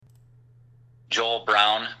Joel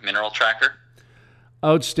Brown, Mineral Tracker.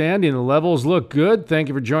 Outstanding. The levels look good. Thank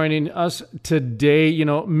you for joining us today.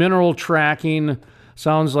 Mineral tracking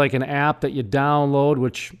sounds like an app that you download,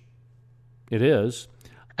 which it is.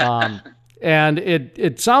 And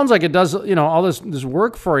it sounds like it does, all this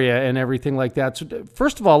work for you and everything like that. So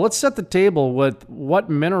first of all, let's set the table with what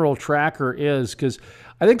Mineral Tracker is, because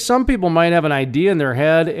I think some people might have an idea in their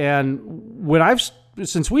head. And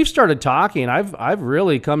since we've started talking, I've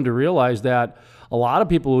really come to realize that a lot of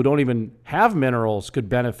people who don't even have minerals could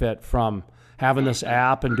benefit from having this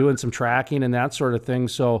app and doing some tracking and that sort of thing.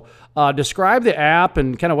 So describe the app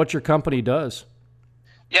and kind of what your company does.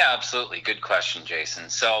 Yeah, absolutely. Good question, Jason.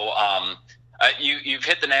 So you've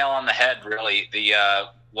hit the nail on the head, really.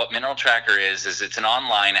 What Mineral Tracker is it's an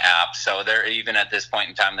online app. So there, even at this point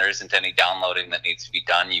in time, there isn't any downloading that needs to be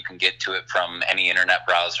done. You can get to it from any internet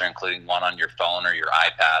browser, including one on your phone or your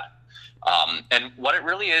iPad. And what it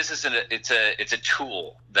really is it's a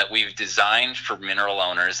tool that we've designed for mineral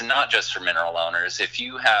owners, and not just for mineral owners. If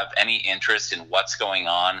you have any interest in what's going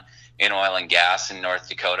on in oil and gas in North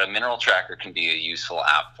Dakota, Mineral Tracker can be a useful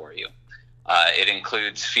app for you. It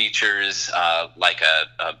includes features like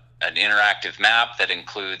an interactive map that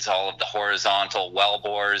includes all of the horizontal well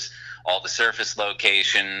bores, all the surface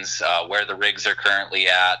locations, where the rigs are currently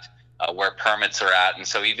at, where permits are at. And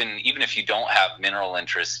so even if you don't have mineral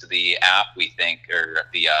interest, the app, we think, or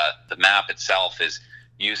the map itself is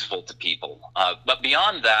useful to people. But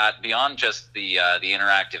beyond that, beyond just the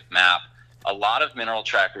interactive map, a lot of Mineral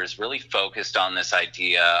Tracker is really focused on this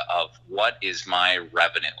idea of what is my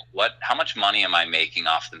revenue? How much money am I making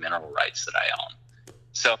off the mineral rights that I own?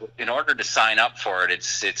 So in order to sign up for it,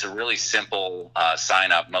 it's a really simple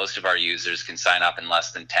sign up. Most of our users can sign up in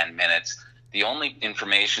less than 10 minutes. The only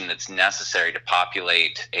information that's necessary to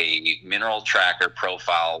populate a Mineral Tracker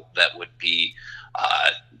profile that would be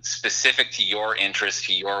specific to your interest,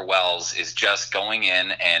 to your wells, is just going in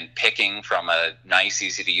and picking from a nice,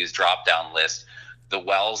 easy-to-use drop-down list the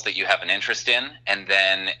wells that you have an interest in, and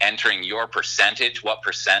then entering your percentage, what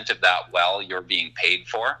percent of that well you're being paid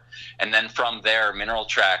for. And then from there, Mineral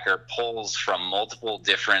Tracker pulls from multiple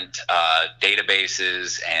different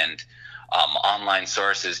databases and online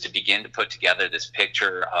sources to begin to put together this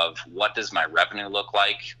picture of what does my revenue look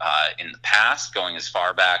like in the past, going as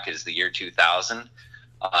far back as the year 2000.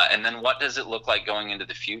 And then what does it look like going into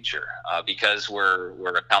the future? Because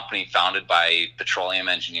we're a company founded by petroleum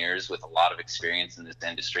engineers with a lot of experience in this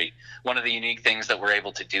industry, one of the unique things that we're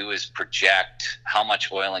able to do is project how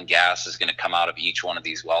much oil and gas is going to come out of each one of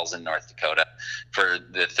these wells in North Dakota for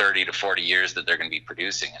the 30 to 40 years that they're going to be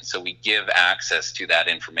producing. And so we give access to that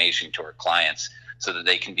information to our clients so that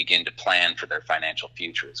they can begin to plan for their financial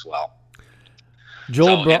future as well.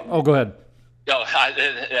 Joel, go ahead. No,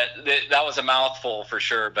 that was a mouthful for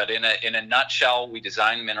sure. But in a nutshell, we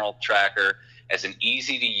designed Mineral Tracker as an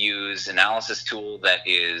easy-to-use analysis tool that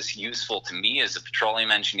is useful to me as a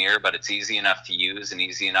petroleum engineer, but it's easy enough to use and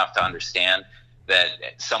easy enough to understand that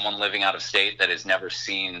someone living out of state that has never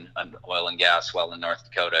seen an oil and gas well in North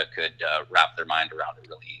Dakota could wrap their mind around it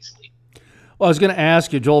really easily. Well, I was going to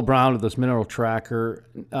ask you, Joel Brown with this Mineral Tracker,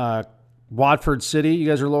 Watford City, you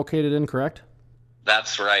guys are located in, correct?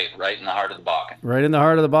 That's right in the heart of the Bakken. Right in the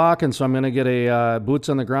heart of the Bakken, so I'm going to get a boots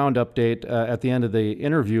on the ground update at the end of the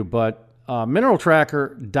interview. But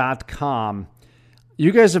mineraltracker.com,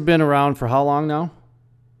 you guys have been around for how long now?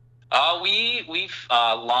 We've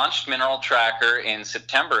launched Mineral Tracker in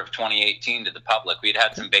September of 2018 to the public. We'd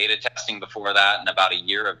had some beta testing before that and about a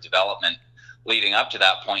year of development leading up to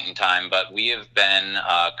that point in time, but we have been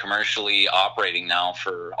commercially operating now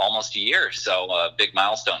for almost a year, so a big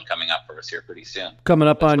milestone coming up for us here pretty soon. Coming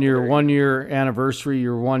up on your 1 year anniversary,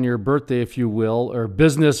 your 1 year birthday, if you will, or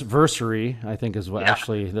business-versary, I think is what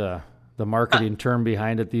actually the marketing term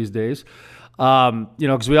behind it these days.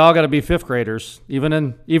 Because we all got to be fifth graders,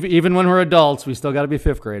 even when we're adults, we still got to be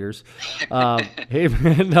fifth graders. Anyways,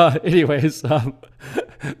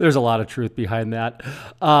 there's a lot of truth behind that.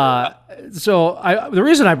 So the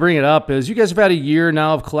reason I bring it up is you guys have had a year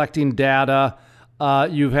now of collecting data.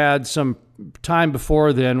 You've had some time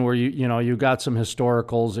before then where you got some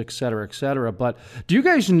historicals, et cetera, et cetera. But do you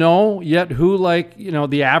guys know yet who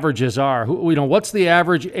the averages are? What's the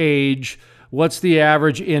average age? What's the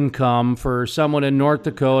average income for someone in North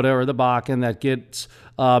Dakota or the Bakken that gets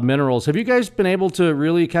minerals? Have you guys been able to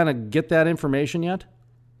really kind of get that information yet?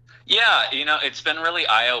 Yeah, it's been really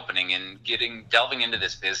eye-opening and delving into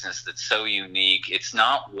this business that's so unique. It's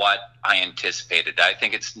not what I anticipated. I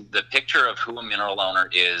think it's the picture of who a mineral owner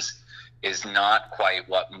is not quite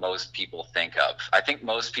what most people think of. I think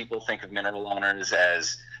most people think of mineral owners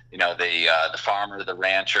as the farmer, the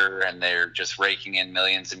rancher, and they're just raking in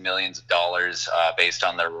millions and millions of dollars based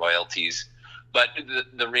on their royalties. But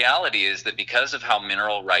the reality is that because of how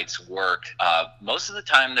mineral rights work, most of the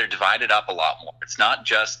time they're divided up a lot more. It's not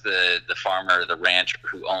just the farmer or the rancher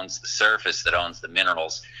who owns the surface that owns the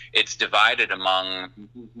minerals. It's divided among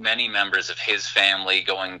many members of his family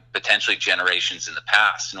going potentially generations in the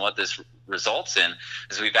past. And what this results in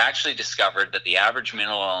is we've actually discovered that the average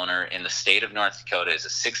mineral owner in the state of North Dakota is a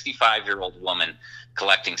 65-year-old woman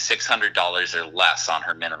collecting $600 or less on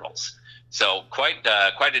her minerals. So quite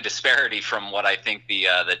a disparity from what I think the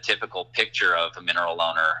typical picture of a mineral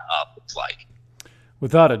owner looks like.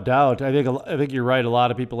 Without a doubt, I think you're right. A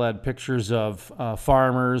lot of people had pictures of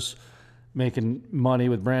farmers making money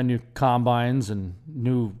with brand new combines and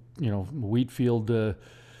new wheat field or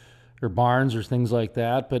barns or things like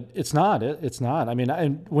that. But it's not. It's not. I mean,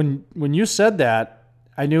 when you said that,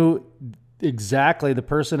 I knew exactly the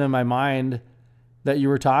person in my mind that you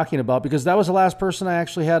were talking about, because that was the last person I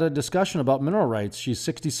actually had a discussion about mineral rights. She's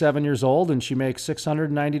 67 years old and she makes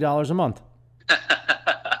 $690 a month.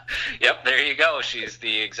 Yep, there you go. She's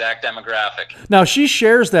the exact demographic. Now she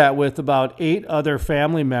shares that with about 8 other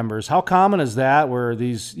family members. How common is that, where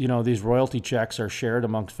these royalty checks are shared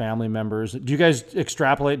amongst family members? Do you guys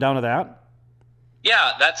extrapolate down to that?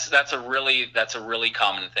 Yeah, that's a really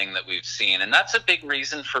common thing that we've seen, and that's a big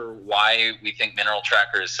reason for why we think Mineral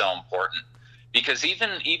Tracker is so important. Because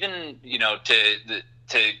even to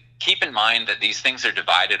keep in mind that these things are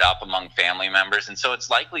divided up among family members, and so it's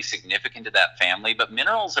likely significant to that family, but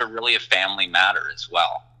minerals are really a family matter as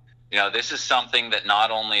well. This is something that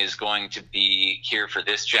not only is going to be here for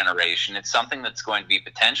this generation, it's something that's going to be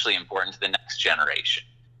potentially important to the next generation.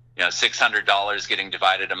 $600 getting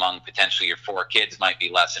divided among potentially your 4 kids might be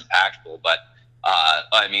less impactful, but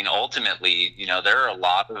ultimately, there are a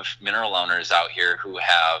lot of mineral owners out here who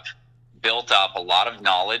have built up a lot of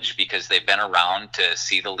knowledge because they've been around to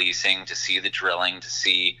see the leasing, to see the drilling, to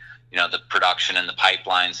see, the production and the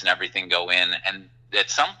pipelines and everything go in. And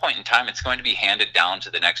at some point in time, it's going to be handed down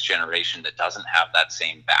to the next generation that doesn't have that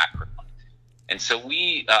same background. And so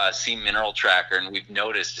we see Mineral Tracker, and we've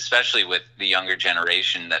noticed, especially with the younger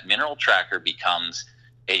generation, that Mineral Tracker becomes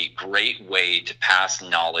a great way to pass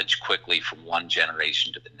knowledge quickly from one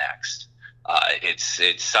generation to the next.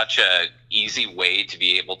 It's such a easy way to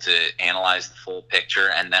be able to analyze the full picture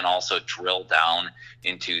and then also drill down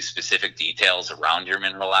into specific details around your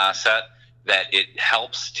mineral asset, that it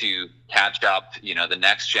helps to catch up, the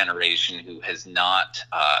next generation who hasn't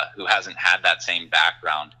had that same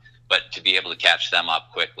background, but to be able to catch them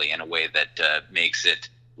up quickly in a way that makes it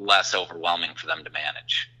less overwhelming for them to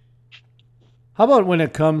manage. How about when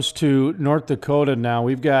it comes to North Dakota now?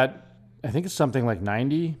 We've got, I think it's something like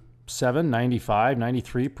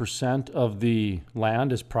 93% of the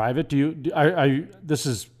land is private. This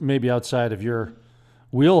is maybe outside of your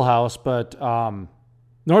wheelhouse, but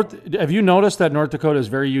have you noticed that North Dakota is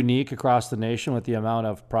very unique across the nation with the amount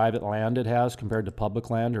of private land it has compared to public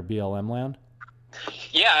land or BLM land?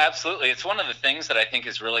 Yeah, absolutely. It's one of the things that I think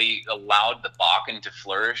has really allowed the Bakken to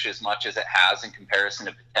flourish as much as it has in comparison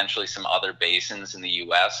to potentially some other basins in the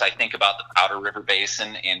U.S. I think about the Powder River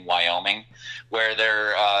Basin in Wyoming, where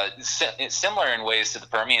they're similar in ways to the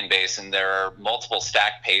Permian Basin. There are multiple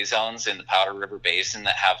stacked pay zones in the Powder River Basin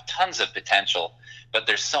that have tons of potential, but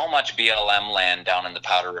there's so much BLM land down in the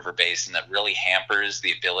Powder River Basin that really hampers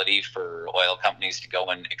the ability for oil companies to go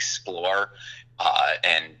and explore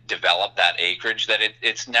and develop that acreage, that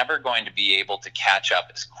it's never going to be able to catch up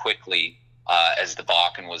as quickly as the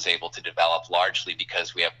Bakken was able to develop, largely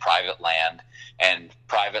because we have private land, and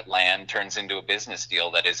private land turns into a business deal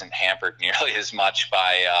that isn't hampered nearly as much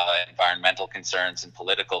by environmental concerns and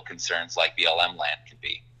political concerns like BLM land can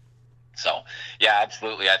be. So, yeah,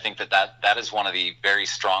 absolutely. I think that is one of the very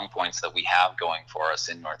strong points that we have going for us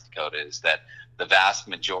in North Dakota, is that the vast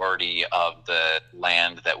majority of the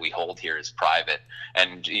land that we hold here is private,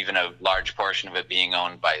 and even a large portion of it being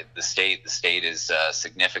owned by the state. The state is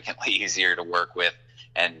significantly easier to work with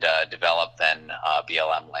and develop than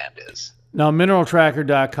BLM land is. Now,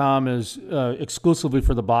 mineraltracker.com is exclusively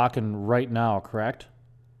for the Bakken right now, correct?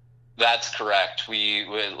 That's correct. We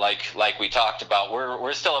like we talked about,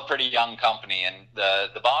 we're still a pretty young company, and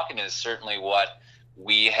the Bakken is certainly what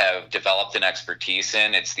we have developed an expertise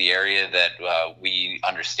in. It's the area that we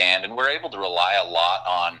understand, and we're able to rely a lot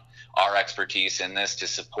on our expertise in this to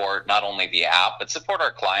support not only the app, but support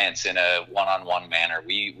our clients in a one-on-one manner.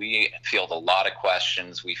 We field a lot of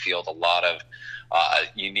questions. We field a lot of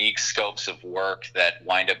unique scopes of work that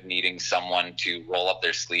wind up needing someone to roll up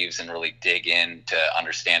their sleeves and really dig in to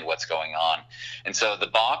understand what's going on. And so the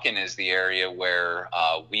Bakken is the area where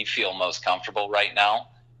we feel most comfortable right now.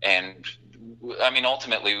 And I mean,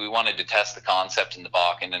 ultimately, we wanted to test the concept in the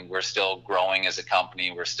Bakken, and we're still growing as a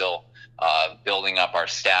company. We're still building up our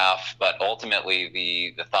staff, but ultimately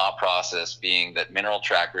the thought process being that Mineral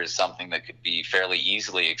Tracker is something that could be fairly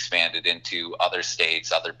easily expanded into other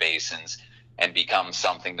states, other basins, and become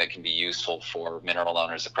something that can be useful for mineral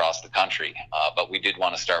owners across the country. But we did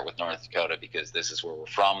want to start with North Dakota because this is where we're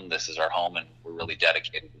from, this is our home, and we're really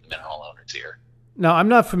dedicated to the mineral owners here. Now, I'm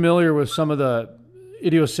not familiar with some of the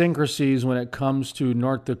idiosyncrasies when it comes to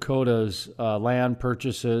North Dakota's land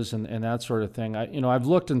purchases and that sort of thing. I've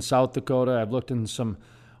looked in South Dakota, I've looked in some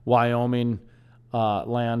Wyoming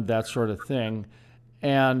land, that sort of thing,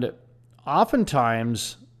 and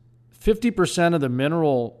oftentimes 50% of the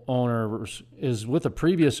mineral owners is with a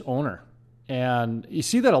previous owner, and you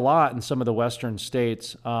see that a lot in some of the western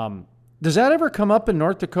states. Does that ever come up in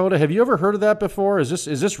North Dakota? Have you ever heard of that before? Is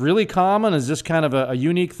this really common? Is this kind of a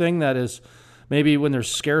unique thing that is maybe when there's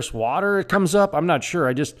scarce water it comes up? I'm not sure.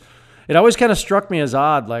 It always kind of struck me as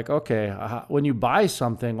odd, like, okay, when you buy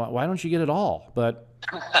something, why don't you get it all? But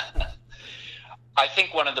I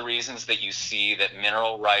think one of the reasons that you see that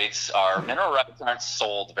mineral rights aren't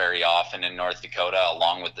sold very often in North Dakota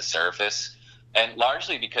along with the surface, and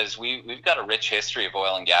largely because we've got a rich history of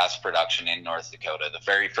oil and gas production in North Dakota. The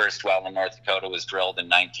very first well in North Dakota was drilled in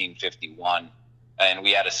 1951, and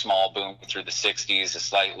we had a small boom through the 60s, a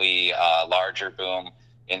slightly larger boom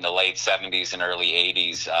in the late 70s and early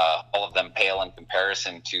 80s. All of them pale in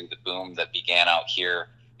comparison to the boom that began out here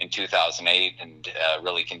in 2008 and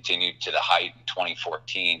really continued to the height in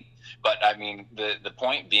 2014. But I mean, the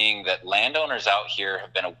point being that landowners out here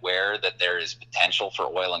have been aware that there is potential for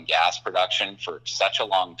oil and gas production for such a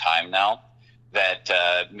long time now that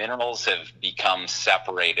minerals have become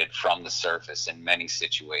separated from the surface in many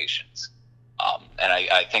situations. And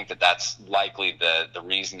I think that that's likely the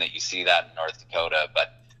reason that you see that in North Dakota.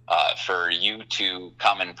 But for you to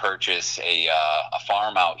come and purchase a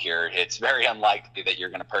farm out here, it's very unlikely that you're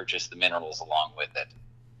going to purchase the minerals along with it.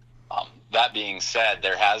 That being said,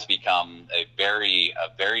 there has become a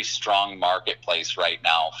very strong marketplace right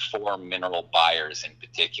now for mineral buyers in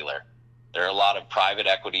particular. There are a lot of private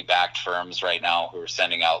equity backed firms right now who are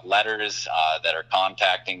sending out letters that are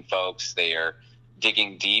contacting folks. They are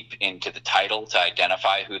digging deep into the title to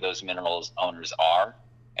identify who those minerals owners are,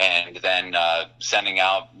 and then sending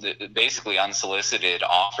out basically unsolicited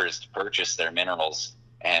offers to purchase their minerals.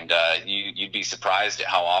 And you'd be surprised at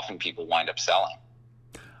how often people wind up selling.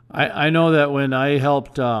 I know that when I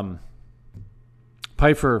helped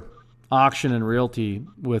Pfeiffer Auction and Realty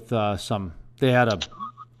with they had a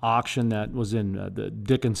auction that was in the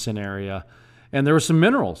Dickinson area, and there were some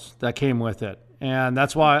minerals that came with it. And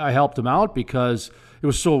that's why I helped them out, because it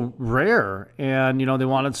was so rare. And, they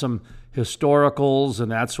wanted some historicals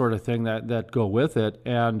and that sort of thing that go with it.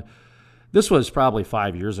 And this was probably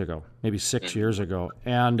 5 years ago, maybe 6 years ago.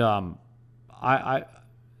 And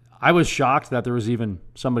I was shocked that there was even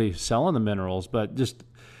somebody selling the minerals. But just,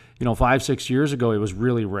 5-6 years ago, it was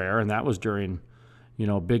really rare. And that was during,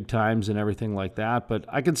 big times and everything like that. But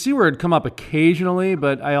I can see where it'd come up occasionally.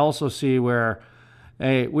 But I also see where,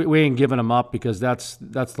 hey, we ain't giving them up, because that's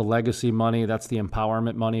the legacy money. That's the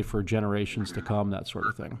empowerment money for generations to come, that sort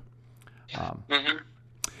of thing.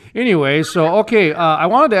 Anyway, so, okay, I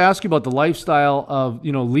wanted to ask you about the lifestyle of,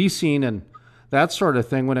 leasing and that sort of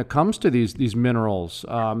thing when it comes to these minerals.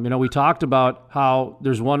 We talked about how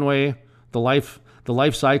there's one way the life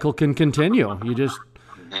cycle can continue. You just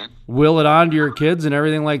will it on to your kids and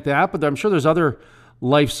everything like that. But I'm sure there's other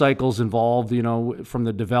life cycles involved, from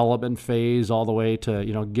the development phase all the way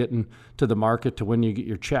to, getting to the market to when you get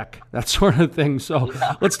your check, that sort of thing. So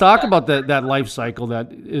let's talk about that life cycle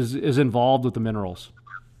that is involved with the minerals.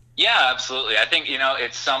 Yeah, absolutely. I think,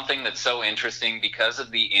 it's something that's so interesting because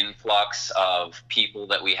of the influx of people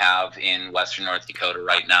that we have in Western North Dakota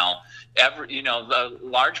right now. The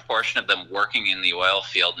large portion of them working in the oil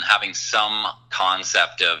field and having some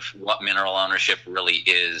concept of what mineral ownership really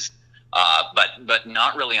is, but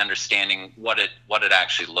not really understanding what it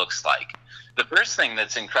actually looks like. The first thing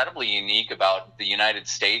that's incredibly unique about the United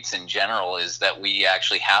States in general is that we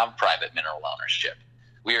actually have private mineral ownership.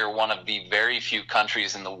 We are one of the very few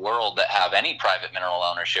countries in the world that have any private mineral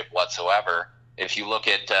ownership whatsoever. If you look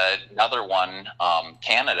at another one,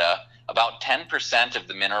 Canada, about 10% of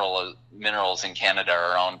the minerals in Canada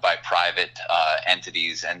are owned by private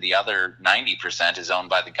entities, and the other 90% is owned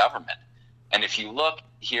by the government. And if you look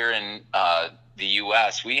here in the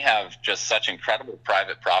U.S., we have just such incredible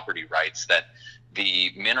private property rights that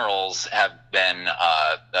the minerals have been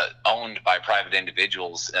owned by private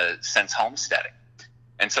individuals since homesteading.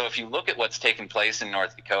 And so if you look at what's taken place in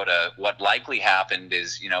North Dakota, what likely happened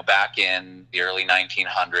is, back in the early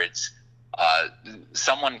 1900s,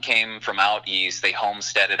 someone came from out east, they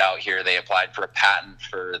homesteaded out here, they applied for a patent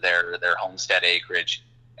for their homestead acreage.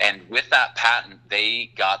 And with that patent,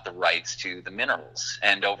 they got the rights to the minerals.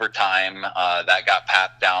 And over time, that got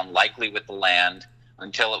passed down, likely with the land,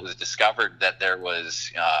 until it was discovered that there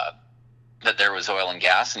was oil and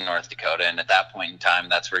gas in North Dakota. And at that point in time,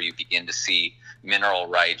 that's where you begin to see mineral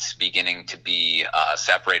rights beginning to be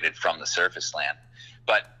separated from the surface land.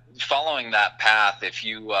 But following that path, if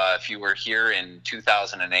you were here in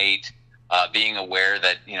 2008, being aware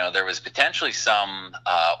that there was potentially some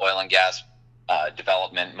oil and gas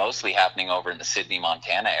development, mostly happening over in the Sydney,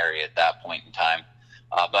 Montana area at that point in time.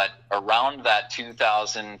 But around that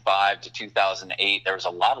 2005 to 2008, there was a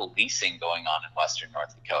lot of leasing going on in western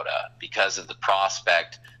North Dakota because of the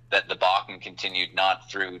prospect that the Bakken continued not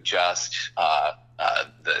through just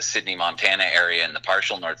the Sydney, Montana area and the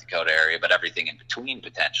partial North Dakota area, but everything in between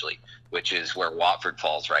potentially, which is where Watford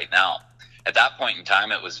falls right now. At that point in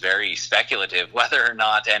time, it was very speculative whether or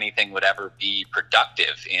not anything would ever be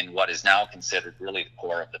productive in what is now considered really the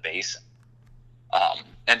core of the basin.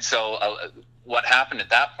 And so what happened at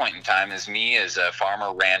that point in time is, me as a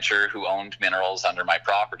farmer rancher who owned minerals under my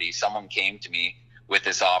property, someone came to me with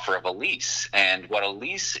this offer of a lease. And what a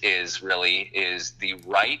lease is really is the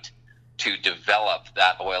right to develop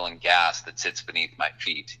that oil and gas that sits beneath my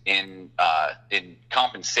feet. In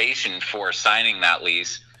compensation for signing that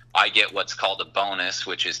lease, I get what's called a bonus,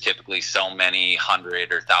 which is typically so many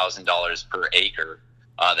 $100 or $1,000 per acre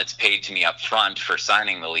that's paid to me up front for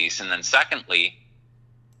signing the lease. And then secondly,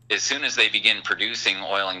 as soon as they begin producing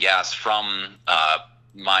oil and gas from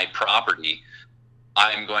my property,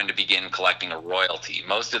 I'm going to begin collecting a royalty.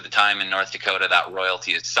 Most of the time in North Dakota, that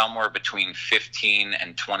royalty is somewhere between 15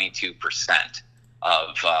 and 22%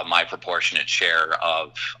 of my proportionate share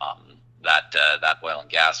of that oil and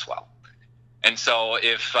gas well. And so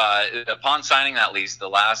if upon signing that lease, the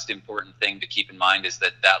last important thing to keep in mind is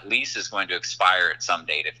that that lease is going to expire at some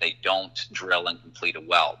date if they don't drill and complete a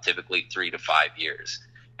well, typically 3 to 5 years.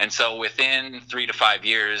 And so within 3 to 5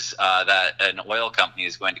 years, that an oil company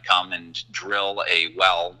is going to come and drill a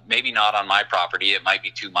well, maybe not on my property, it might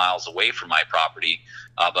be 2 miles away from my property,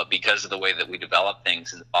 but because of the way that we develop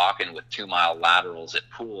things in the Bakken with 2-mile laterals, it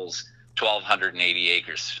pools 1,280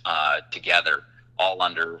 acres together, all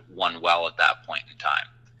under one well at that point in time.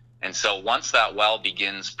 And so once that well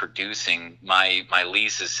begins producing, my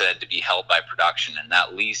lease is said to be held by production, and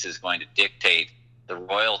that lease is going to dictate the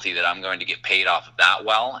royalty that I'm going to get paid off of that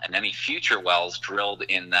well and any future wells drilled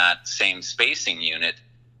in that same spacing unit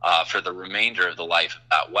for the remainder of the life of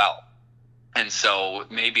that well. And so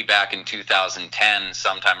maybe back in 2010,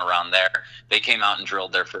 sometime around there, they came out and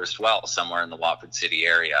drilled their first well somewhere in the Watford City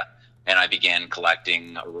area, and I began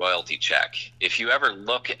collecting a royalty check. If you ever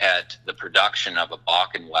look at the production of a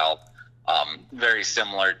Bakken well, very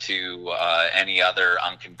similar to any other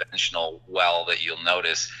unconventional well that you'll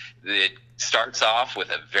notice, it starts off with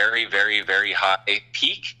a very, very, very high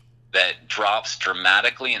peak that drops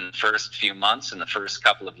dramatically in the first few months, in the first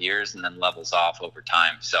couple of years, and then levels off over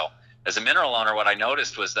time. So as a mineral owner, what I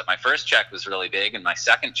noticed was that my first check was really big, and my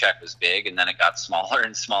second check was big, and then it got smaller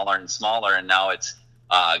and smaller and smaller, and now it's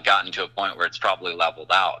gotten to a point where it's probably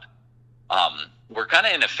leveled out. We're kind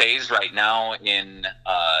of in a phase right now in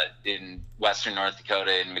western North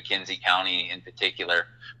Dakota, in McKenzie County in particular,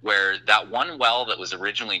 where that one well that was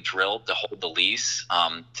originally drilled to hold the lease,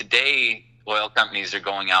 today oil companies are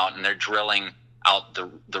going out and they're drilling out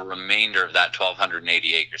the remainder of that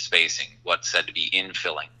 1,280 acre spacing, what's said to be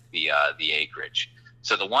infilling the acreage.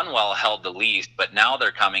 So the one well held the lease, but now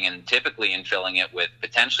they're coming and typically infilling it with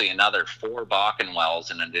potentially another 4 Bakken wells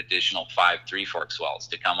and an additional 5 Three Forks wells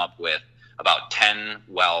to come up with about 10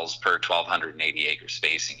 wells per 1,280 acre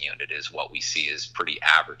spacing unit is what we see is pretty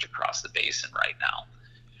average across the basin right now.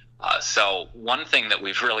 So one thing that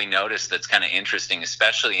we've really noticed that's kind of interesting,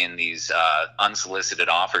 especially in these unsolicited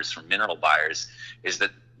offers from mineral buyers, is that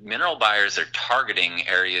mineral buyers are targeting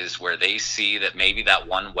areas where they see that maybe that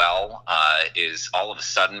one well is all of a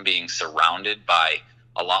sudden being surrounded by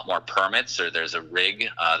a lot more permits, or there's a rig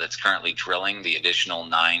that's currently drilling the additional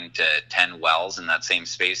 9 to 10 wells in that same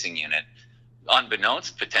spacing unit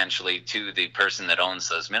unbeknownst potentially to the person that owns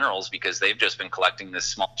those minerals, because they've just been collecting this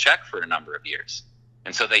small check for a number of years.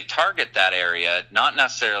 And so they target that area, not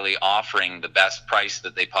necessarily offering the best price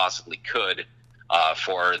that they possibly could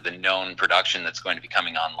for the known production that's going to be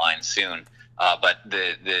coming online soon. But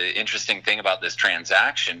the interesting thing about this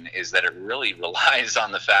transaction is that it really relies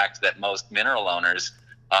on the fact that most mineral owners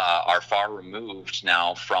are far removed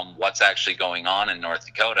now from what's actually going on in North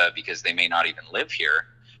Dakota, because they may not even live here.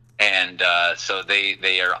 And so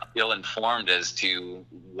they are ill-informed as to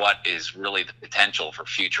what is really the potential for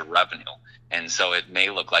future revenue. And so it may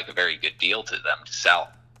look like a very good deal to them to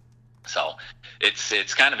sell. So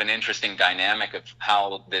it's kind of an interesting dynamic of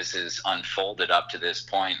how this is unfolded up to this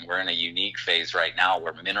point. We're in a unique phase right now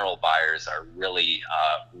where mineral buyers are really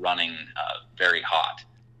running very hot,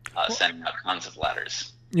 sending out tons of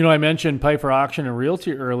letters. You know, I mentioned Piper Auction and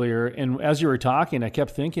Realty earlier, and as you were talking, I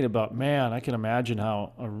kept thinking about, man, I can imagine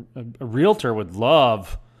how a realtor would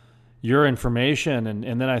love your information.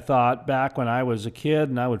 And then I thought back when I was a kid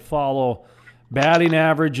and I would follow batting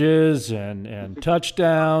averages and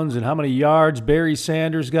touchdowns and how many yards Barry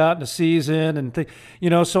Sanders got in a season and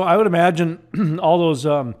so I would imagine all those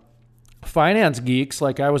finance geeks,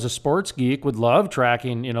 like I was a sports geek, would love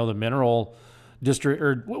tracking, the mineral district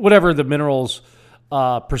or whatever the minerals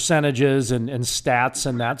percentages and stats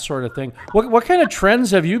and that sort of thing. What kind of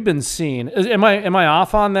trends have you been seeing? Am I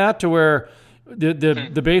off on that, to where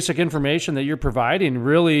the basic information that you're providing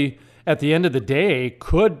really at the end of the day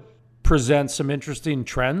could present some interesting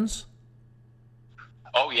trends?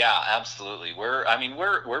 Oh yeah, absolutely.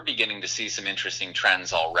 We're beginning to see some interesting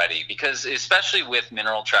trends already, because especially with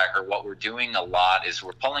Mineral Tracker, what we're doing a lot is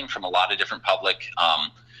we're pulling from a lot of different public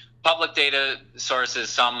data sources,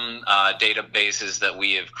 some databases that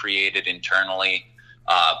we have created internally.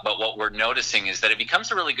 But what we're noticing is that it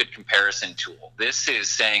becomes a really good comparison tool. This is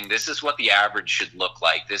saying this is what the average should look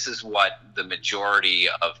like. This is what the majority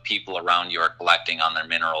of people around you are collecting on their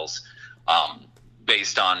minerals,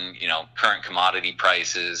 based on current commodity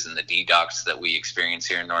prices and the deducts that we experience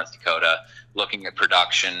here in North Dakota, looking at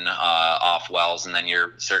production off wells, and then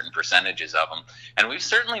your certain percentages of them. And we've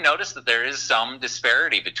certainly noticed that there is some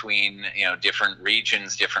disparity between different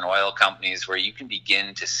regions, different oil companies, where you can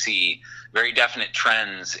begin to see very definite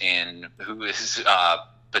trends in who is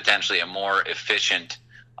potentially a more efficient,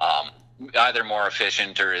 either more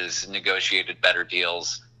efficient or has negotiated better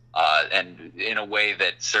deals, and in a way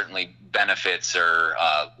that certainly benefits or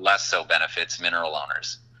less so benefits mineral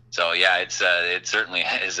owners. So yeah, it certainly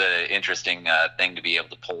is an interesting thing to be able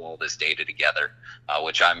to pull all this data together,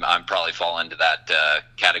 which I'm probably fall into that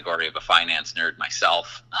category of a finance nerd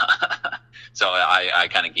myself. So I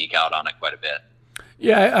kind of geek out on it quite a bit.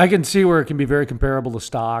 Yeah, I can see where it can be very comparable to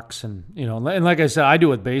stocks, and and like I said, I do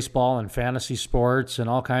with baseball and fantasy sports and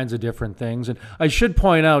all kinds of different things. And I should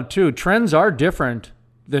point out too, trends are different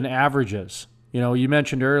than averages. You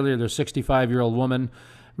mentioned earlier the 65-year-old woman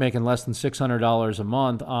making less than $600 a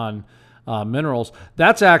month on minerals.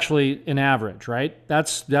 That's actually an average, right?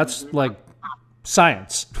 That's like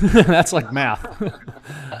science. That's like math.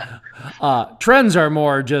 Trends are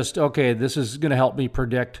more just, okay, this is going to help me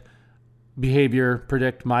predict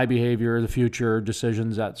predict my behavior, the future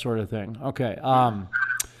decisions, that sort of thing. Okay.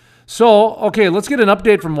 Okay, let's get an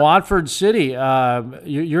update from Watford City.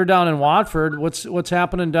 You're down in Watford. What's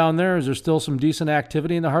happening down there? Is there still some decent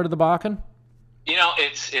activity in the heart of the Bakken?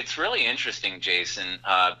 It's really interesting, Jason.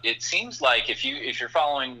 It seems like if you're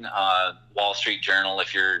following Wall Street Journal,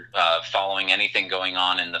 if you're following anything going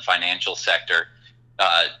on in the financial sector,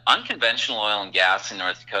 unconventional oil and gas in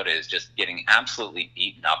North Dakota is just getting absolutely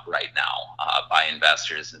beaten up right now by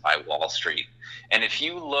investors and by Wall Street. And if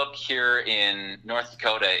you look here in North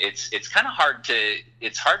Dakota, it's kind of hard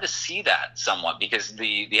to see that somewhat, because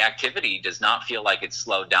the activity does not feel like it's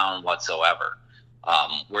slowed down whatsoever.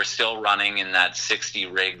 We're still running in that 60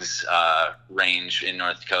 rigs range in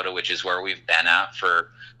North Dakota, which is where we've been at for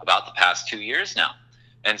about the past 2 years now.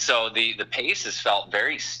 And so the pace has felt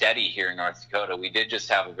very steady here in North Dakota. We did just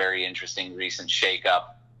have a very interesting recent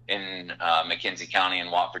shakeup in McKenzie County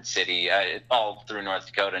and Watford City, all through North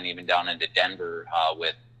Dakota and even down into Denver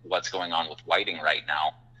with what's going on with Whiting right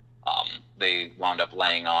now. They wound up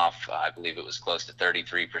laying off, I believe it was close to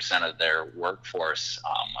 33% of their workforce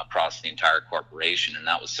across the entire corporation, and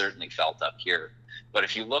that was certainly felt up here. But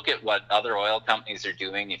if you look at what other oil companies are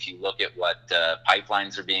doing, if you look at what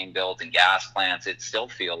pipelines are being built and gas plants, it still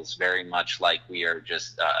feels very much like we are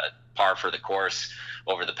just par for the course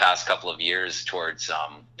over the past couple of years towards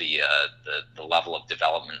the level of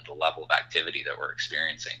development, the level of activity that we're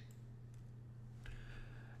experiencing.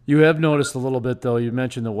 You have noticed a little bit, though. You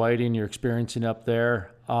mentioned the whiting you're experiencing up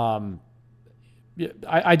there.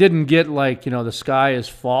 I didn't get like, the sky is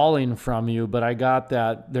falling from you, but I got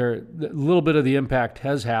that a little bit of the impact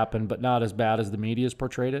has happened, but not as bad as the media's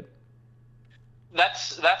portrayed it.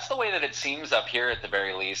 That's the way that it seems up here at the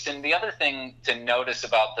very least. And the other thing to notice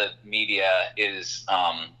about the media is,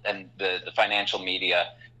 and the financial media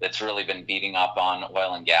that's really been beating up on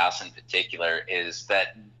oil and gas in particular, is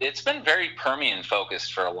that it's been very Permian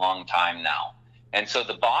focused for a long time now. And so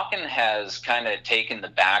the Bakken has kind of taken the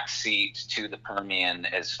back seat to the Permian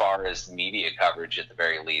as far as media coverage at the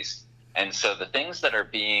very least. And so the things that are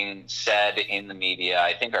being said in the media,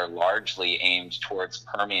 I think, are largely aimed towards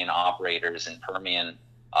Permian operators and Permian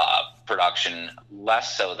production,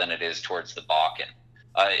 less so than it is towards the Bakken.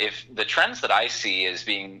 If the trends that I see as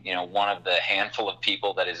being, one of the handful of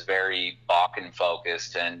people that is very Bakken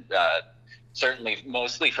focused, and certainly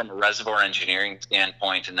mostly from a reservoir engineering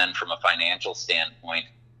standpoint and then from a financial standpoint,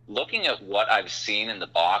 looking at what I've seen in the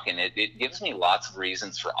Bakken, it gives me lots of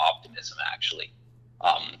reasons for optimism, actually.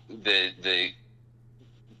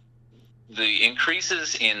 The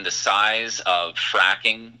increases in the size of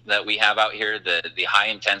fracking that we have out here, the high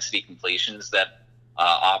intensity completions that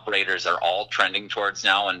operators are all trending towards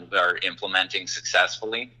now and are implementing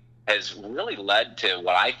successfully, has really led to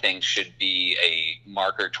what I think should be a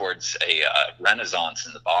marker towards a renaissance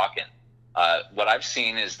in the Bakken. What I've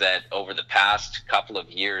seen is that over the past couple of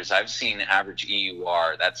years, I've seen average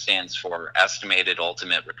EUR, that stands for estimated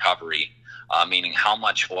ultimate recovery, meaning how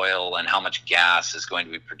much oil and how much gas is going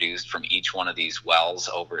to be produced from each one of these wells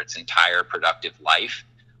over its entire productive life.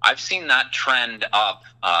 I've seen that trend up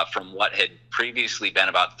from what had previously been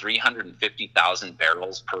about 350,000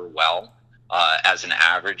 barrels per well as an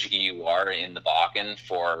average EUR in the Bakken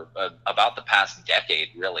for about the past decade,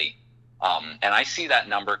 really. And I see that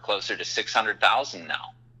number closer to 600,000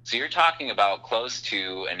 now. So you're talking about close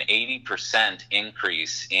to an 80%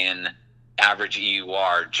 increase in average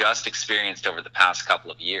EUR just experienced over the past couple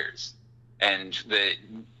of years. And the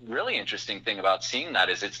really interesting thing about seeing that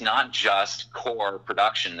is it's not just core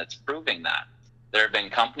production that's proving that. There have been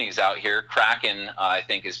companies out here, Kraken, I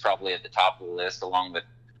think, is probably at the top of the list, along with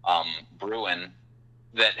Bruin,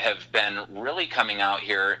 that have been really coming out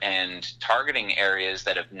here and targeting areas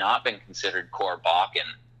that have not been considered core Bakken,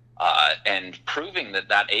 and proving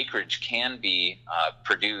that acreage can be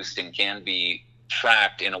produced and can be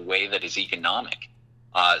tracked in a way that is economic.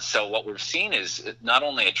 So what we've seen is not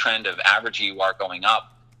only a trend of average EUR going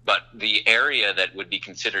up, but the area that would be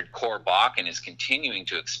considered core Bakken is continuing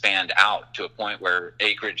to expand out to a point where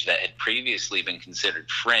acreage that had previously been considered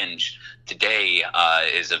fringe today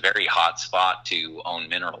is a very hot spot to own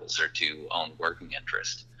minerals or to own working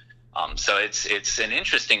interest. So it's an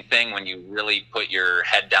interesting thing when you really put your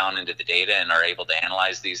head down into the data and are able to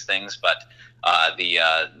analyze these things. But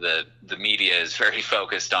the media is very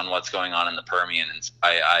focused on what's going on in the Permian, and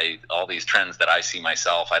I all these trends that I see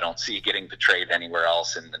myself, I don't see getting portrayed anywhere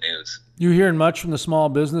else in the news. You hearing much from the small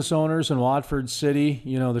business owners in Watford City?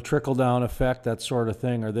 The trickle down effect, that sort of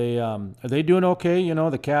thing. Are they doing okay?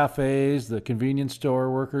 The cafes, the convenience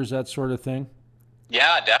store workers, that sort of thing.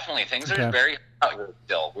 Yeah, definitely. Things are very hot here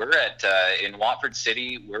still. We're at in Watford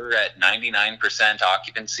City, we're at 99%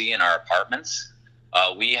 occupancy in our apartments.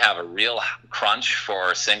 We have a real crunch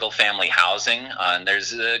for single-family housing, and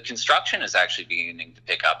construction is actually beginning to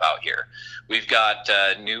pick up out here. We've got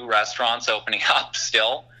new restaurants opening up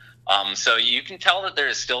still, so you can tell that there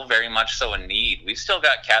is still very much so a need. We've still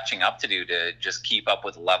got catching up to do to just keep up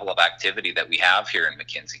with the level of activity that we have here in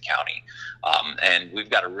McKenzie County. And we've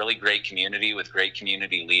got a really great community with great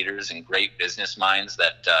community leaders and great business minds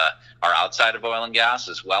that are outside of oil and gas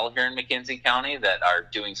as well here in McKenzie County that are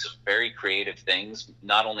doing some very creative things,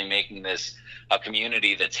 not only making this a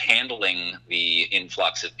community that's handling the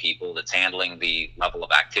influx of people, that's handling the level of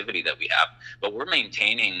activity that we have, but we're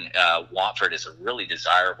maintaining Watford as a really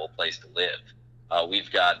desirable place to live.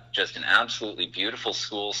 We've got just an absolutely beautiful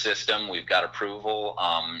school system. We've got approval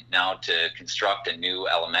now to construct a new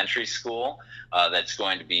elementary school that's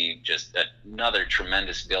going to be just another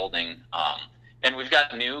tremendous building. And we've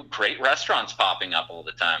got new great restaurants popping up all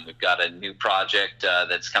the time. We've got a new project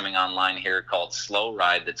that's coming online here called Slow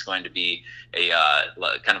Ride that's going to be a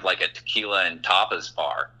kind of like a tequila and tapas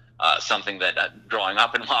bar. Something that growing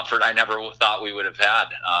up in Watford, I never thought we would have had.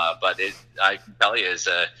 But I can tell you, as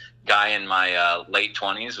a guy in my late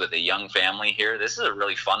 20s with a young family here, this is a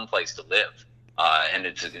really fun place to live. And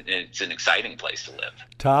it's an exciting place to live.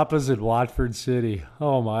 Tapas in Watford City.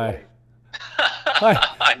 Oh, my.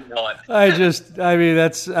 I know it.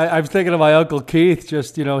 I'm thinking of my Uncle Keith,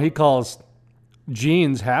 he calls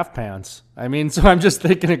jeans half pants. So I'm just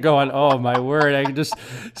thinking of going, oh my word, I can just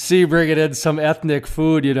see bringing in some ethnic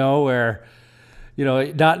food, where,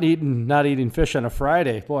 not eating fish on a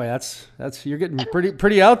Friday. Boy, that's you're getting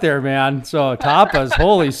pretty out there, man. So tapas,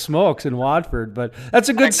 holy smokes, in Watford. But that's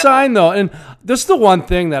a good sign, though. And this is the one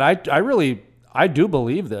thing that I do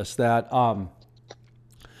believe this, that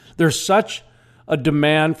there's such a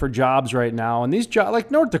demand for jobs right now, and these jobs,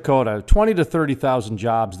 like North Dakota, 20 to 30,000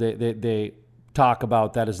 jobs they talk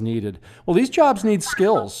about that is needed. Well, these jobs need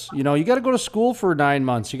skills. You got to go to school for 9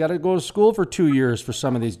 months. You got to go to school for 2 years for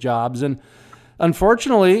some of these jobs, and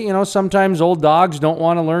unfortunately, sometimes old dogs don't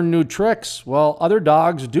want to learn new tricks. Well, other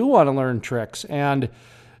dogs do want to learn tricks, and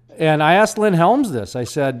I asked Lynn Helms this. I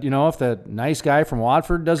said, if the nice guy from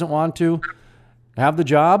Watford doesn't want to have the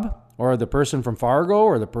job, or the person from Fargo,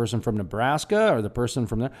 or the person from Nebraska, or the person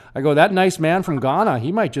from there, I go, that nice man from Ghana,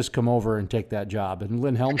 he might just come over and take that job. And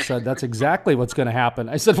Lynn Helms said, that's exactly what's going to happen.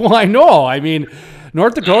 I said, well, I know. I mean,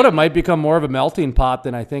 North Dakota might become more of a melting pot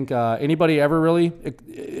than I think anybody ever really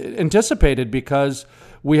anticipated, because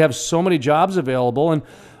we have so many jobs available. And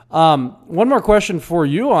one more question for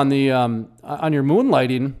you on the on your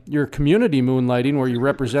moonlighting, your community moonlighting, where you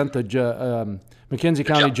represent the McKenzie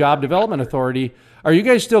County Job Development Authority. Are you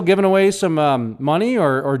guys still giving away some money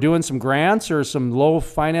or doing some grants or some low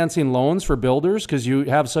financing loans for builders because you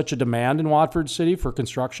have such a demand in Watford City for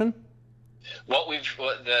construction?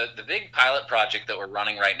 The big pilot project that we're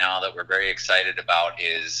running right now that we're very excited about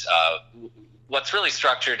is what's really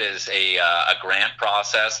structured as a grant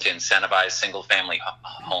process to incentivize single-family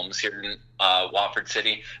homes here in Watford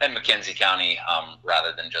City and McKenzie County,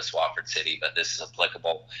 rather than just Watford City, but this is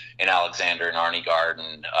applicable in Alexander and Arnie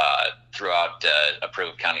Garden throughout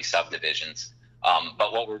approved county subdivisions.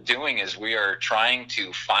 But what we're doing is we are trying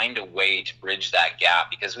to find a way to bridge that gap,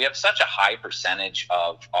 because we have such a high percentage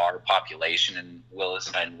of our population in Willis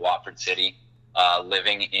and Watford City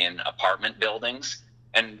living in apartment buildings.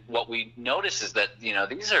 And what we notice is that,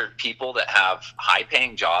 these are people that have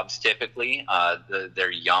high-paying jobs typically.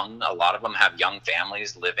 They're young. A lot of them have young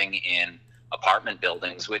families living in apartment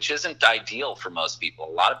buildings, which isn't ideal for most people.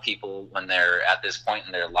 A lot of people, when they're at this point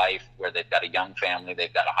in their life where they've got a young family,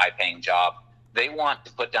 they've got a high-paying job, they want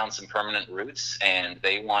to put down some permanent roots, and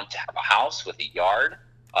they want to have a house with a yard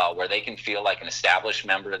where they can feel like an established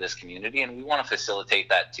member of this community. And we want to facilitate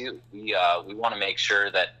that too. We want to make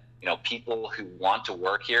sure that people who want to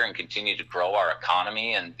work here and continue to grow our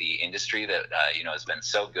economy and the industry that, has been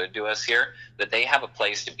so good to us here, that they have a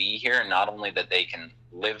place to be here, and not only that they can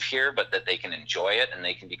live here, but that they can enjoy it and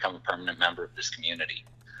they can become a permanent member of this community.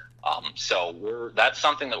 So that's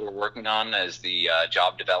something that we're working on as the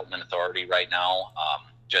Job Development Authority right now.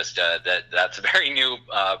 That's a very new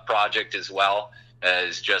project as well.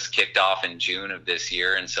 Is just kicked off in June of this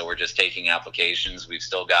year, and so we're just taking applications. We've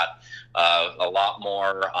still got a lot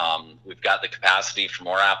more. We've got the capacity for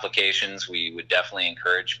more applications. We would definitely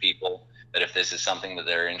encourage people that if this is something that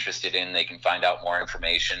they're interested in, they can find out more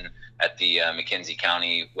information at the McKenzie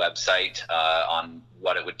County website on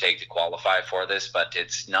what it would take to qualify for this. But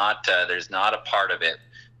it's not there's not a part of it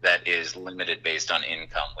that is limited based on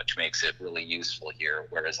income, which makes it really useful here,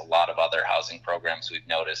 whereas a lot of other housing programs we've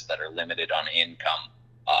noticed that are limited on income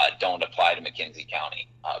don't apply to McKenzie County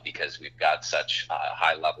because we've got such a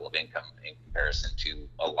high level of income in comparison to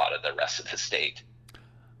a lot of the rest of the state.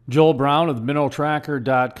 Joel Brown of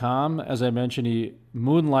mineraltracker.com. As I mentioned, he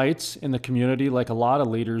moonlights in the community like a lot of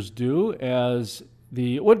leaders do. As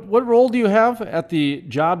what role do you have at the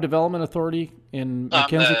Job Development Authority in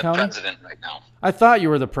McKenzie County? I'm the president right now. I thought you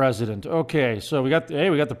were the president. Okay, so we got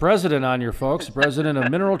the president on here, folks. The president of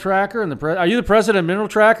Mineral Tracker, and are you the president of Mineral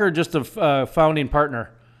Tracker, or just a founding partner?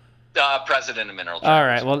 President of Mineral Tracker. All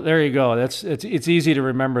right, well there you go. It's easy to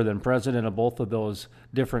remember then, president of both of those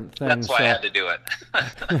different things. That's why I had to do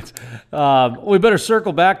it. We better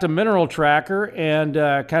circle back to Mineral Tracker and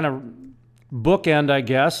kind of bookend, I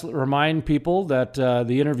guess. Remind people that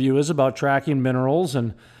the interview is about tracking minerals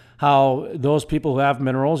and how those people who have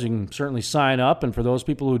minerals, you can certainly sign up, and for those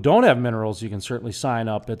people who don't have minerals, you can certainly sign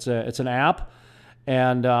up. It's an app,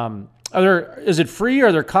 and is it free?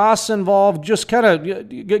 Are there costs involved? Just kind of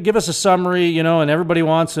give us a summary, and everybody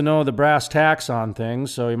wants to know the brass tacks on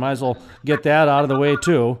things, so you might as well get that out of the way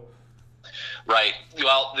too. Right.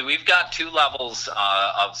 Well, we've got two levels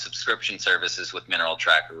of subscription services with Mineral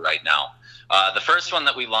Tracker right now. The first one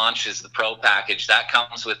that we launched is the Pro package. That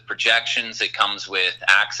comes with projections. It comes with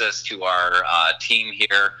access to our team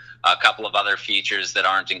here, a couple of other features that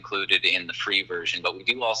aren't included in the free version, but we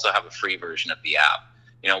do also have a free version of the app.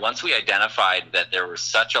 Once we identified that there was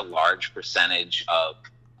such a large percentage of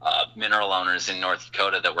mineral owners in North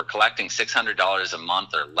Dakota that were collecting $600 a month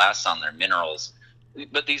or less on their minerals,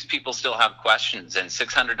 but these people still have questions, and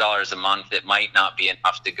 $600 a month, it might not be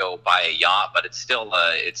enough to go buy a yacht, but it's still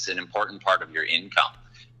it's an important part of your income.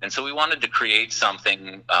 And so we wanted to create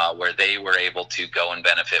something where they were able to go and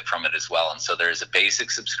benefit from it as well. And so there's a basic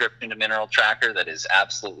subscription to Mineral Tracker that is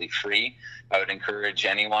absolutely free. I would encourage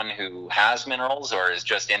anyone who has minerals or is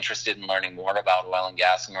just interested in learning more about oil and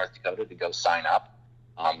gas in North Dakota to go sign up.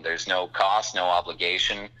 There's no cost, no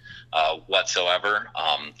obligation whatsoever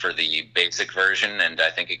for the basic version, and I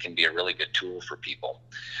think it can be a really good tool for people.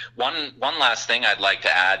 One last thing I'd like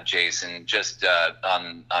to add, Jason, just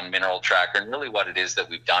on Mineral Tracker, and really what it is that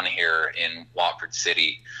we've done here in Watford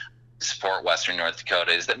City to support Western North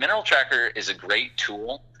Dakota, is that Mineral Tracker is a great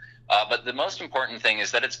tool. But the most important thing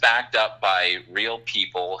is that it's backed up by real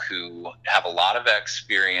people who have a lot of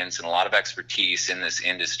experience and a lot of expertise in this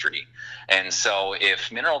industry. And so if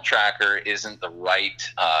Mineral Tracker isn't the right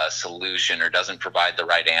solution or doesn't provide the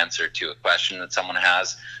right answer to a question that someone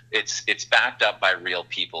has, it's backed up by real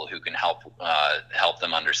people who can help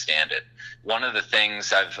them understand it. One of the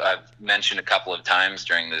things I've mentioned a couple of times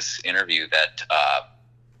during this interview that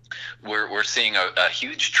we're seeing a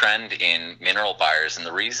huge trend in mineral buyers, and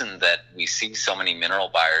the reason that we see so many mineral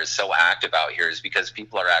buyers so active out here is because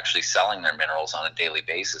people are actually selling their minerals on a daily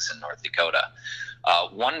basis in North Dakota.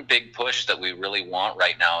 One big push that we really want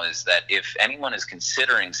right now is that if anyone is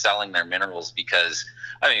considering selling their minerals, because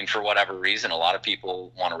for whatever reason, a lot of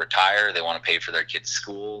people want to retire, they want to pay for their kids'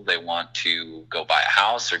 school, they want to go buy a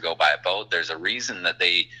house or go buy a boat. There's a reason that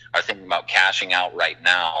they are thinking about cashing out right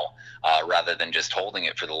now rather than just holding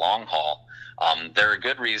it for the long haul. There are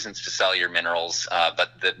good reasons to sell your minerals,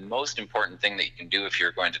 but the most important thing that you can do if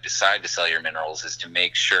you're going to decide to sell your minerals is to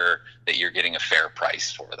make sure that you're getting a fair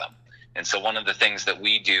price for them. And so one of the things that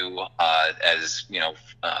we do as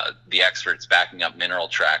the experts backing up Mineral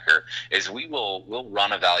Tracker is we'll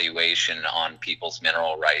run evaluation on people's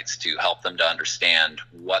mineral rights to help them to understand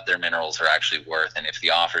what their minerals are actually worth and if the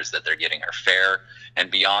offers that they're getting are fair.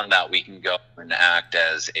 And beyond that, we can go and act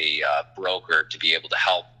as a broker to be able to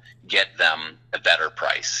help get them a better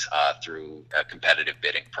price through a competitive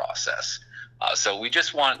bidding process. So we're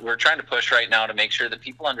trying to push right now to make sure that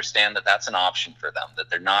people understand that that's an option for them, that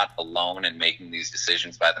they're not alone in making these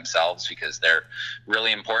decisions by themselves, because they're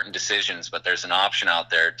really important decisions, but there's an option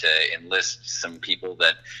out there to enlist some people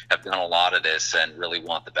that have done a lot of this and really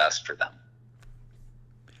want the best for them.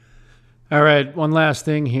 All right, one last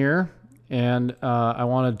thing here, and I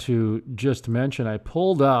wanted to just mention, I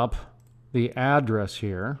pulled up the address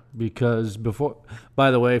here because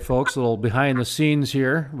by the way, folks, a little behind the scenes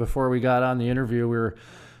here. Before we got on the interview, we were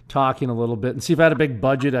talking a little bit, and see if I had a big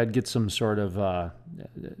budget, I'd get some sort of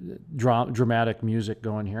dramatic music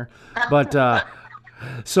going here. But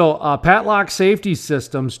so Patlock Safety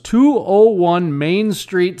Systems, 201 Main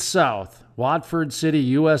Street South, Watford City,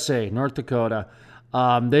 USA, North Dakota.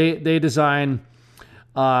 They design,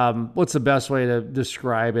 what's the best way to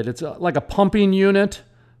describe it? It's like a pumping unit,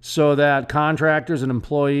 so that contractors and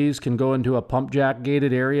employees can go into a pump jack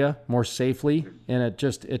gated area more safely, and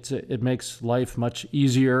it makes life much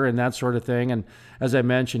easier and that sort of thing. And as I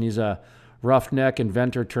mentioned, he's a roughneck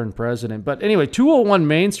inventor turned president. But anyway, 201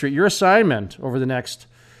 Main Street. Your assignment over the next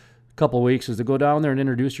couple of weeks is to go down there and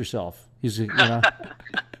introduce yourself. He's you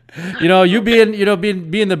being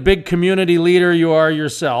the big community leader you are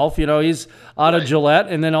yourself. He's out of Gillette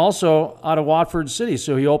and then also out of Watford City,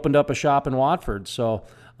 so he opened up a shop in Watford. So.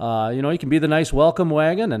 He can be the nice welcome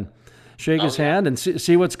wagon and shake his hand and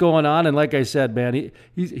see what's going on. And like I said, man,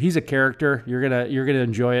 he's a character. You're gonna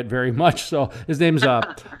enjoy it very much. So his name's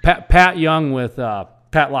Pat Young with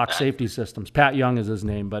Patlock Safety Systems. Pat Young is his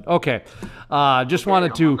name. But okay, just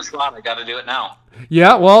wanted to. I got to do it now.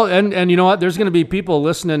 Yeah, well, and you know what? There's going to be people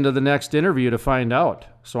listening to the next interview to find out.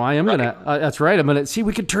 So I am gonna. That's right. I'm gonna see.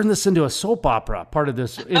 We could turn this into a soap opera. Part of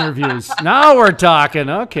this interview is now we're talking.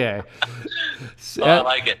 Okay. I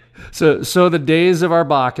like it. So the days of our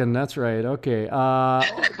Bakken. That's right. Okay. Go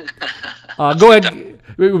ahead.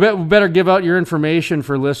 We better give out your information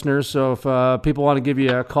for listeners. So if people want to give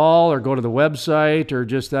you a call or go to the website or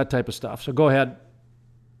just that type of stuff. So go ahead.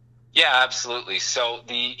 Yeah, absolutely. So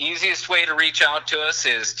the easiest way to reach out to us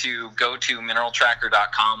is to go to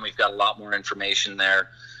mineraltracker.com. We've got a lot more information there.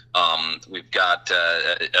 We've got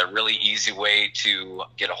a really easy way to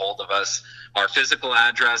get a hold of us. Our physical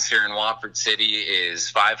address here in Watford City is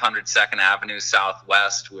 500 2nd Avenue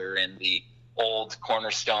Southwest. We're in the old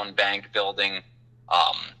Cornerstone Bank building.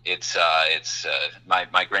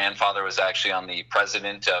 My grandfather was actually on the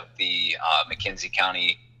president of the McKenzie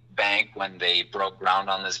County bank when they broke ground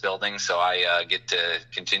on this building. So I get to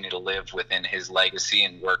continue to live within his legacy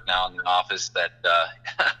and work now in the office that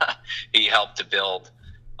he helped to build.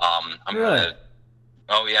 Really?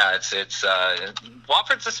 Oh yeah, it's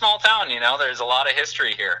Watford's a small town. There's a lot of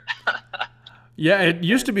history here. Yeah, it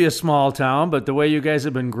used to be a small town, but the way you guys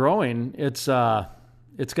have been growing, it's got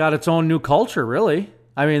its own new culture, really.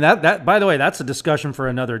 I mean, that by the way, that's a discussion for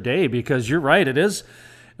another day, because you're right, it is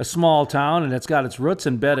a small town and it's got its roots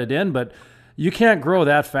embedded in, but you can't grow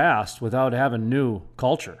that fast without having new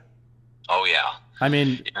culture. Oh yeah. I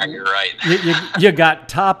mean, yeah, you're right. you got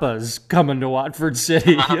tapas coming to Watford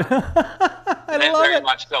City. It very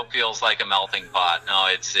much still feels like a melting pot. No,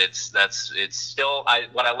 it's still.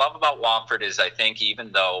 What I love about Watford is I think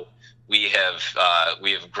even though we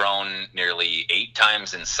have grown nearly 8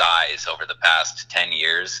 times in size over the past 10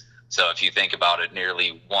 years. So if you think about it,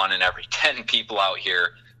 nearly 1 in every 10 people out here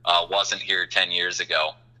wasn't here 10 years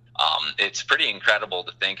ago. It's pretty incredible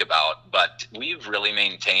to think about, but we've really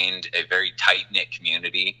maintained a very tight-knit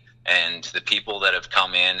community, and the people that have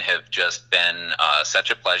come in have just been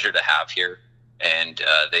such a pleasure to have here, and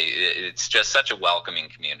it's just such a welcoming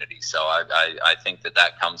community. So I think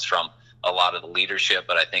that comes from a lot of the leadership,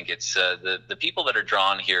 but I think it's the people that are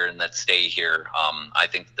drawn here and that stay here. I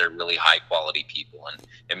think that they're really high-quality people, and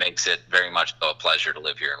it makes it very much a pleasure to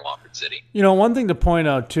live here in Watford City. One thing to point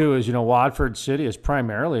out, too, is, Watford City is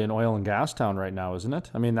primarily an oil and gas town right now, isn't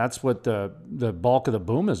it? I mean, that's what the bulk of the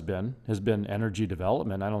boom has been energy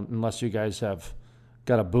development. Unless you guys have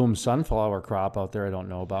got a boom sunflower crop out there I don't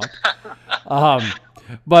know about.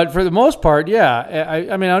 But for the most part, yeah.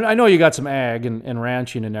 I mean, I know you got some ag and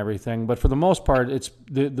ranching and everything, but for the most part, it's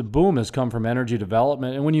the boom has come from energy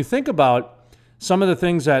development. And when you think about some of the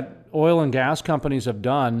things that oil and gas companies have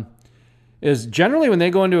done, is generally when they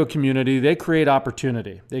go into a community, they create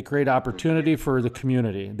opportunity. They create opportunity for the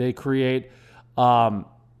community. They create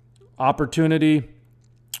opportunity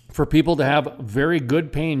for people to have very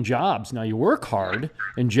good paying jobs. Now, you work hard,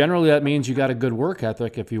 and generally that means you got a good work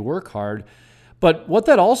ethic if you work hard. But what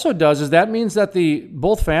that also does is that means that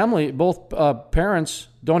both parents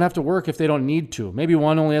don't have to work if they don't need to. Maybe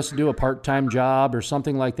one only has to do a part-time job or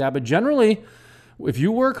something like that. But generally, if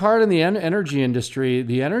you work hard in the energy industry,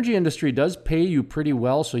 the energy industry does pay you pretty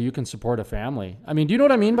well so you can support a family. I mean, do you know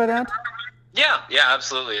what I mean by that? Yeah,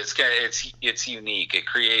 absolutely. It's unique.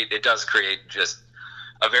 It does create just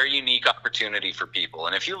a very unique opportunity for people.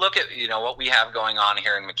 And if you look at what we have going on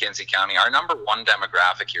here in McKenzie County, our number one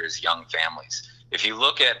demographic here is young families. If you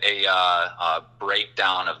look at a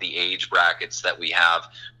breakdown of the age brackets that we have,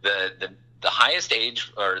 the highest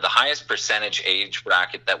age or the highest percentage age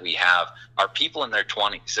bracket that we have are people in their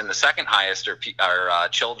 20s, and the second highest are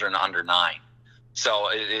children under 9. So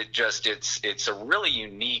it's a really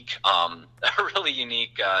unique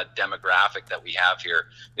demographic that we have here,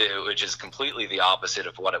 which is completely the opposite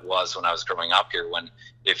of what it was when I was growing up here, when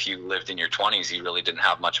if you lived in your 20s, you really didn't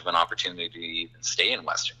have much of an opportunity to even stay in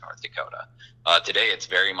Western North Dakota. Today, it's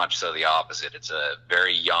very much so the opposite. It's a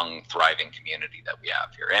very young, thriving community that we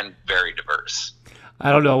have here, and very diverse.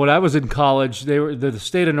 I don't know. When I was in college, the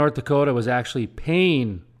state of North Dakota was actually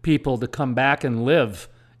paying people to come back and live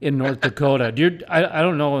in North Dakota. I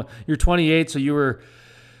don't know. You're 28, so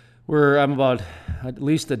I'm about at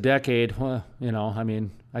least a decade. Well, I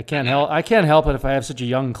mean, I can't help it if I have such a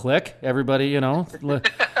young clique. Everybody,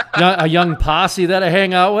 a young posse that I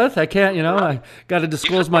hang out with. I can't, I got to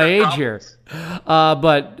disclose my age here.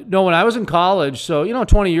 But no, when I was in college, so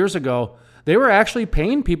 20 years ago, they were actually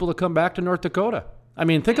paying people to come back to North Dakota. I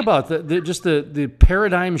mean, think about the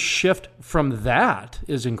paradigm shift from that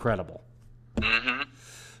is incredible. Mm-hmm.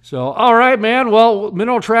 So, all right, man. Well,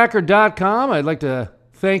 mineraltracker.com. I'd like to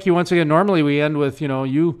thank you once again. Normally we end with,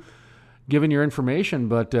 you giving your information,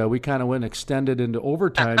 but we kind of went extended into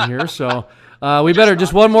overtime here. So we better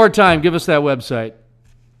just one more time give us that website.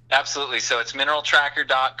 Absolutely. So it's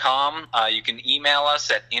mineraltracker.com. You can email us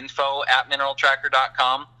at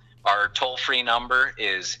info@mineraltracker.com. Our toll-free number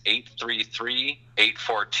is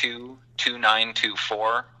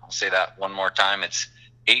 833-842-2924. I'll say that one more time. It's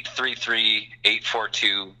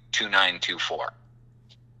 833-842-2924.